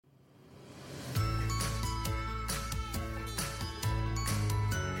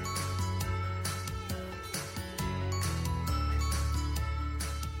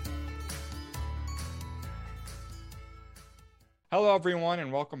Hello, everyone,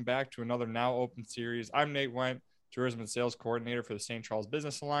 and welcome back to another Now Open series. I'm Nate Went, Tourism and Sales Coordinator for the St. Charles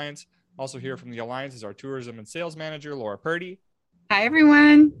Business Alliance. Also here from the Alliance is our Tourism and Sales Manager, Laura Purdy. Hi,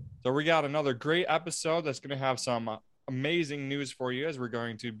 everyone. So we got another great episode that's going to have some amazing news for you as we're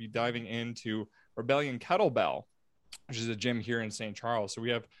going to be diving into Rebellion Kettlebell, which is a gym here in St. Charles. So we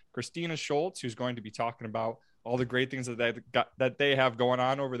have Christina Schultz, who's going to be talking about all the great things that they have going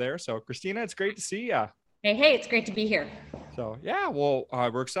on over there. So Christina, it's great to see you. Hey, it's great to be here. So yeah, well,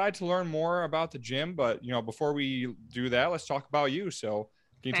 we're excited to learn more about the gym, but before we do that, let's talk about you. So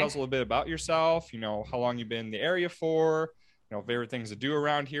can you tell us a little bit about yourself? How long you've been in the area for? Favorite things to do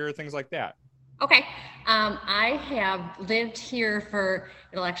around here, things like that. Okay. I have lived here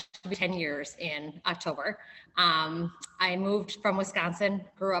it'll actually be 10 years in October. I moved from Wisconsin,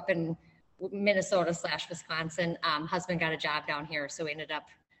 grew up in Minnesota/Wisconsin. Husband got a job down here, so we ended up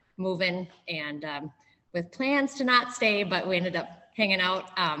moving and with plans to not stay, but we ended up hanging out.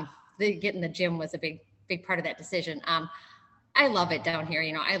 Getting the gym was a big part of that decision. I love it down here.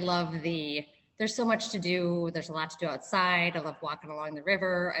 I love there's so much to do. There's a lot to do outside. I love walking along the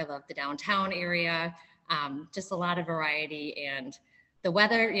river. I love the downtown area. Just a lot of variety, and the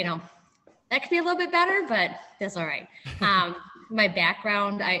weather, that could be a little bit better, but that's all right. My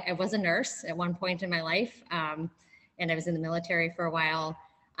background, I was a nurse at one point in my life. And I was in the military for a while.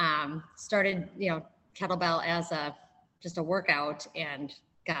 Started, kettlebell as just a workout and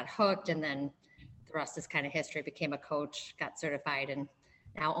got hooked, and then the rest is kind of history. Became a coach, got certified, and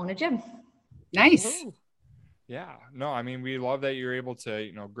now own a gym. Nice. Ooh. Yeah, no, I mean, we love that you're able to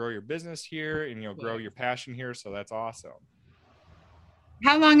grow your business here and grow your passion here, so that's awesome.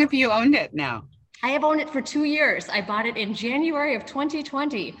 How long have you owned it now? I have owned it for 2 years. I bought it in January of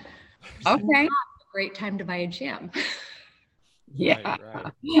 2020. Okay. Great time to buy a gym. Yeah.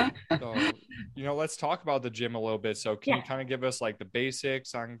 Right. So, let's talk about the gym a little bit. So can you kind of give us like the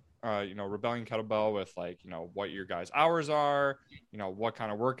basics on, Rebellion Kettlebell with what your guys' hours are, what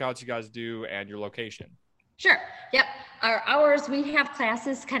kind of workouts you guys do and your location? Sure. Yep. Our hours, we have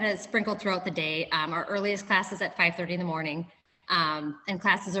classes kind of sprinkled throughout the day. Our earliest class is at 5:30 in the morning. And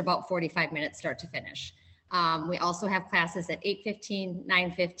classes are about 45 minutes start to finish. We also have classes at 8:15,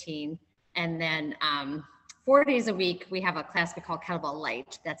 9:15, and then 4 days a week, we have a class we call Kettlebell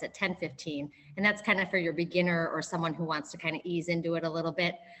Light. That's at 10:15. And that's kind of for your beginner or someone who wants to kind of ease into it a little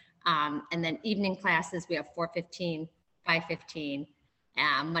bit. And then evening classes, we have 4:15, 5:15,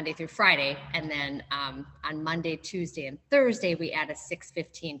 Monday through Friday. And then on Monday, Tuesday, and Thursday, we add a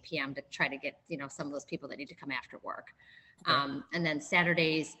 6:15 p.m. to try to get, some of those people that need to come after work. Okay. And then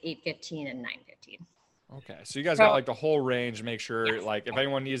Saturdays, 8:15 and 9:15. Okay. So you guys got like the whole range to make sure if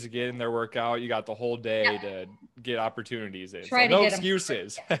anyone needs to get in their workout, you got the whole day to get opportunities in. So no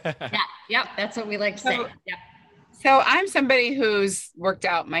excuses. Yep. That's what we like to say. Yep. So I'm somebody who's worked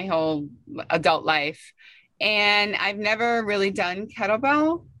out my whole adult life, and I've never really done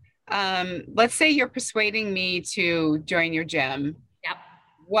kettlebell. Let's say you're persuading me to join your gym. Yep.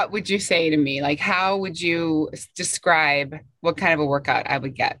 What would you say to me? Like, how would you describe what kind of a workout I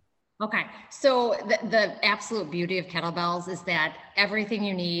would get? Okay. So the absolute beauty of kettlebells is that everything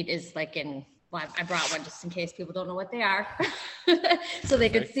you need is like I brought one just in case people don't know what they are so they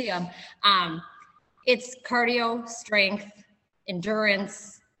could see them. It's cardio, strength,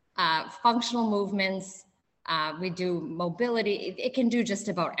 endurance, functional movements. We do mobility. It can do just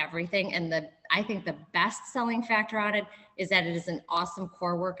about everything. And I think the best selling factor on it is that it is an awesome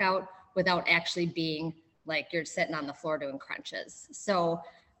core workout without actually being like you're sitting on the floor doing crunches. So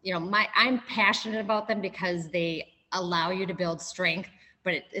I'm passionate about them because they allow you to build strength,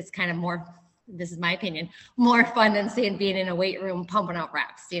 but it's kind of more, this is my opinion, more fun than being in a weight room pumping out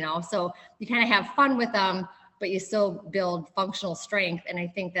reps, so you kind of have fun with them, but you still build functional strength. And I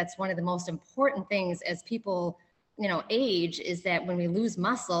think that's one of the most important things as people, age, is that when we lose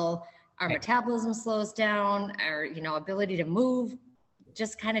muscle, our metabolism slows down, our, ability to move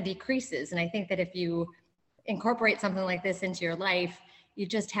just kind of decreases. And I think that if you incorporate something like this into your life, you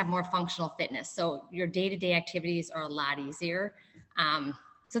just have more functional fitness. So your day-to-day activities are a lot easier.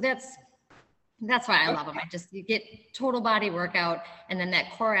 So that's why I love them. You get total body workout. And then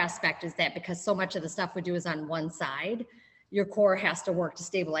that core aspect is that because so much of the stuff we do is on one side, your core has to work to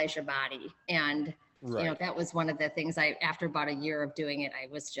stabilize your body. And, that was one of the things after about a year of doing it, I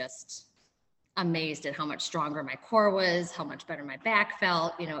was just amazed at how much stronger my core was, how much better my back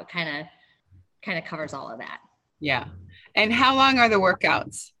felt. It kind of covers all of that. Yeah. And how long are the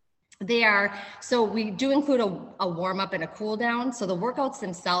workouts? So we do include a warm up and a cool down. So the workouts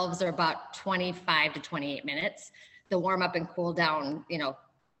themselves are about 25 to 28 minutes. The warm up and cool down,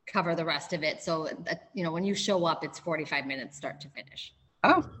 cover the rest of it. So, when you show up, it's 45 minutes start to finish.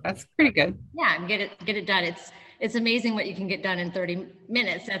 Oh, that's pretty good. Yeah, and get it done. It's amazing what you can get done in 30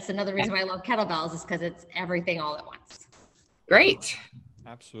 minutes. That's another reason why I love kettlebells, is because it's everything all at once. Great.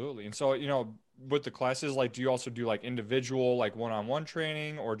 Absolutely. And so, with the classes, like, do you also do like individual, like one-on-one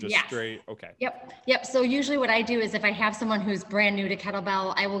training, or just straight? Okay. Yep. So usually what I do is, if I have someone who's brand new to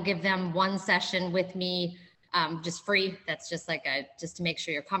kettlebell, I will give them one session with me, just free. That's just just to make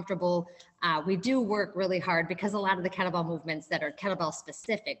sure you're comfortable. We do work really hard because a lot of the kettlebell movements that are kettlebell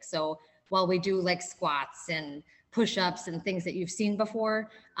specific. So while we do like squats and push-ups and things that you've seen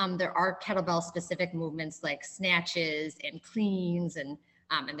before, there are kettlebell specific movements like snatches and cleans, and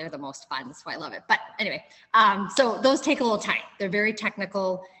they're the most fun. That's why I love it. But anyway, so those take a little time. They're very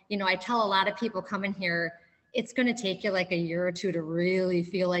technical. I tell a lot of people coming here, it's going to take you like a year or two to really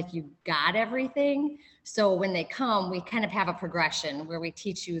feel like you got everything. So when they come, we kind of have a progression where we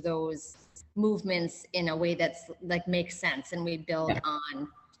teach you those movements in a way that's like makes sense, and we build on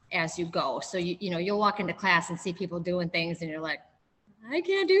as you go. So you'll walk into class and see people doing things, and you're like, I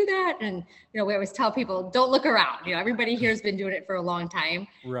can't do that. And we always tell people, don't look around. Everybody here has been doing it for a long time.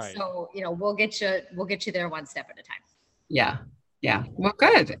 Right. So we'll get you there one step at a time. Yeah. Well,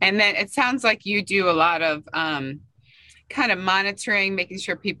 good. And then it sounds like you do a lot of kind of monitoring, making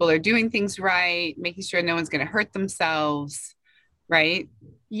sure people are doing things right, making sure no one's going to hurt themselves, right?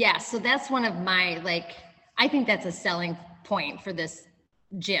 Yeah. So that's one of my, I think that's a selling point for this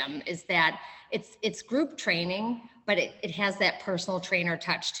gym, is that it's group training, but it has that personal trainer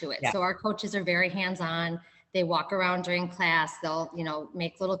touch to it. Yeah. So our coaches are very hands-on. They walk around during class. They'll,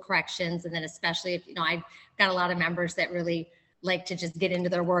 make little corrections. And then especially if, I've got a lot of members that really like to just get into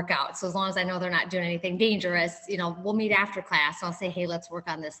their workout. So as long as I know they're not doing anything dangerous, we'll meet after class. I'll say, hey, let's work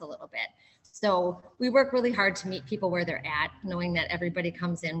on this a little bit. So we work really hard to meet people where they're at, knowing that everybody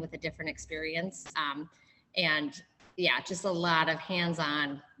comes in with a different experience. And yeah, just a lot of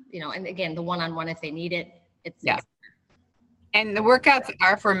hands-on, and again, the one-on-one, if they need it, it's. And the workouts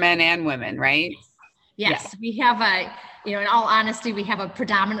are for men and women, right? Yes. Yeah. We have in all honesty, we have a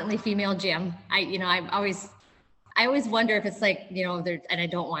predominantly female gym. I always wonder if it's like, and I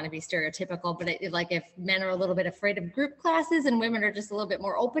don't want to be stereotypical, but if men are a little bit afraid of group classes and women are just a little bit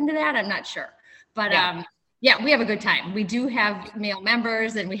more open to that, I'm not sure. But we have a good time. We do have male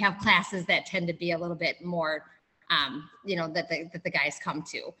members, and we have classes that tend to be a little bit more, that the guys come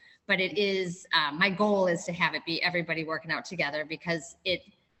to. But it is, my goal is to have it be everybody working out together, because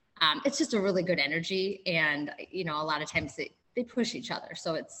it's just a really good energy. And, a lot of times they push each other.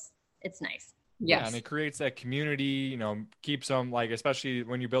 So it's nice. Yes. Yeah, and it creates that community, keeps them, especially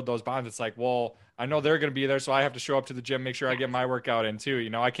when you build those bonds, it's like, well, I know they're going to be there, so I have to show up to the gym, make sure I get my workout in too.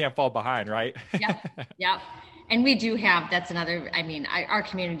 I can't fall behind, right? Yeah. And we do have, that's another, our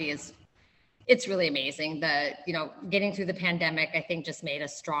community it's really amazing. Getting through the pandemic, I think, just made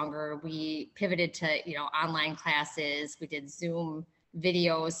us stronger. We pivoted to, online classes. We did Zoom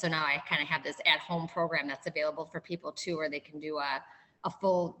videos. So now I kind of have this at-home program that's available for people too, where they can do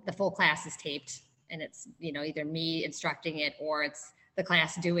the full class is taped, and it's, either me instructing it or it's the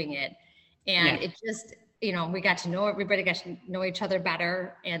class doing it. And it just, we got to know everybody, got to know each other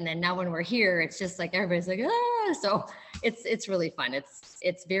better. And then now when we're here, it's just like, everybody's like, so it's really fun.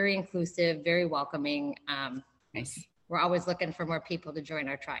 It's very inclusive, very welcoming. Nice. We're always looking for more people to join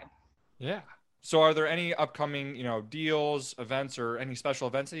our tribe. Yeah. So are there any upcoming, deals, events, or any special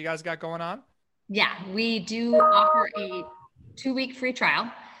events that you guys got going on? Yeah, we do offer a 2-week free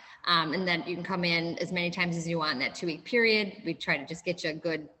trial. And then you can come in as many times as you want in that 2-week period. We try to just get you a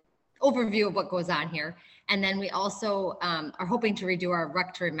good overview of what goes on here. And then we also are hoping to redo our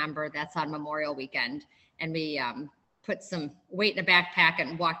Ruck to Remember. That's on Memorial Weekend. And we put some weight in a backpack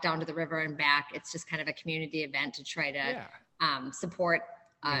and walk down to the river and back. It's just kind of a community event to try to support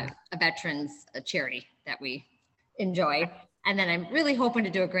a veterans charity that we enjoy. And then I'm really hoping to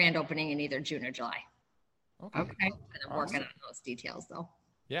do a grand opening in either June or July. Okay. And I'm working on those details though.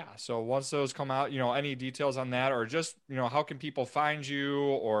 Yeah. So once those come out, any details on that, or just, how can people find you,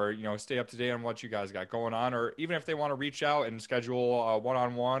 or, stay up to date on what you guys got going on, or even if they want to reach out and schedule a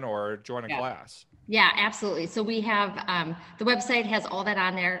one-on-one or join a class. Yeah, absolutely. So we have, the website has all that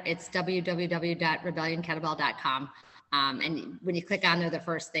on there. It's www.rebellionkettlebell.com. And when you click on there, the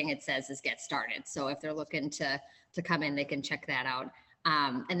first thing it says is get started. So if they're looking to come in, they can check that out.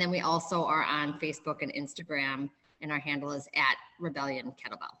 And then we also are on Facebook and Instagram, and our handle is @Rebellion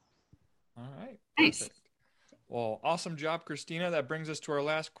Kettlebell. All right. Nice. Perfect. Well, awesome job, Christina. That brings us to our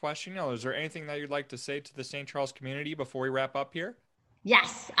last question. Is there anything that you'd like to say to the St. Charles community before we wrap up here?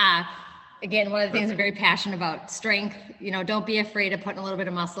 Yes. Again, one of the things I'm very passionate about, strength. Don't be afraid of putting a little bit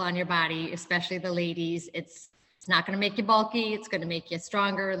of muscle on your body, especially the ladies. It's not going to make you bulky. It's going to make you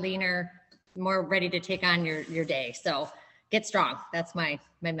stronger, leaner, more ready to take on your day. So get strong. That's my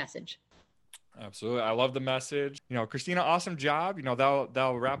message. Absolutely. I love the message. Christina, awesome job.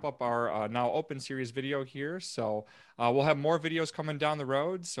 That'll wrap up our Now Open series video here. So we'll have more videos coming down the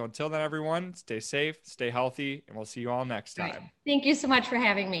road. So until then, everyone, stay safe, stay healthy, and we'll see you all next time. Right. Thank you so much for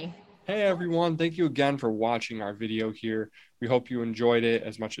having me. Hey, everyone. Thank you again for watching our video here. We hope you enjoyed it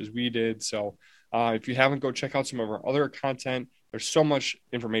as much as we did. So if you haven't, go check out some of our other content. There's so much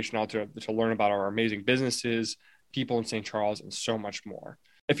information out there to learn about our amazing businesses, people in St. Charles, and so much more.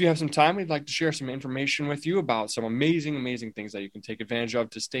 If you have some time, we'd like to share some information with you about some amazing, amazing things that you can take advantage of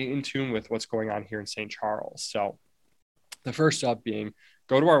to stay in tune with what's going on here in St. Charles. So the first up being,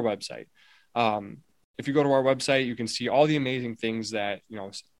 go to our website. If you go to our website, you can see all the amazing things that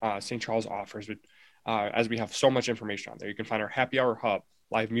St. Charles offers, as we have so much information on there. You can find our happy hour hub,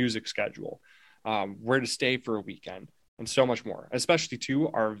 live music schedule, where to stay for a weekend, and so much more, especially to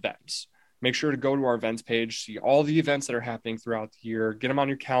our events. Make sure to go to our events page, see all the events that are happening throughout the year, get them on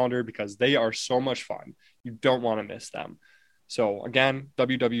your calendar because they are so much fun. You don't want to miss them. So again,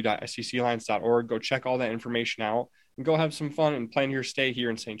 www.scalliance.org, go check all that information out and go have some fun and plan your stay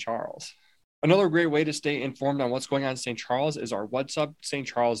here in St. Charles. Another great way to stay informed on what's going on in St. Charles is our What's Up St.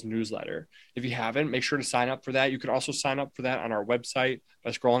 Charles newsletter. If you haven't, make sure to sign up for that. You can also sign up for that on our website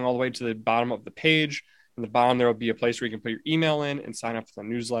by scrolling all the way to the bottom of the page. In the bottom, there will be a place where you can put your email in and sign up for the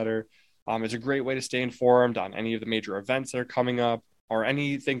newsletter. It's a great way to stay informed on any of the major events that are coming up or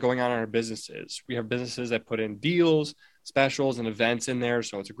anything going on in our businesses. We have businesses that put in deals, specials, and events in there.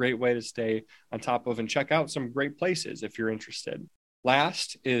 So it's a great way to stay on top of and check out some great places if you're interested.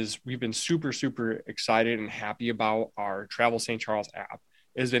 Last is we've been super, super excited and happy about our Travel St. Charles app.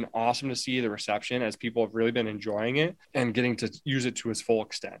 It has been awesome to see the reception as people have really been enjoying it and getting to use it to its full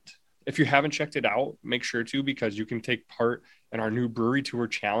extent. If you haven't checked it out, make sure to, because you can take part in our new brewery tour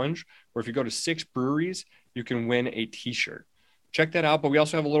challenge, where if you go to 6 breweries, you can win a t-shirt. Check that out. But we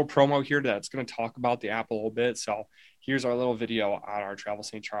also have a little promo here that's going to talk about the app a little bit. So here's our little video on our Travel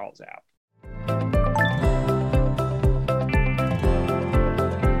St. Charles app.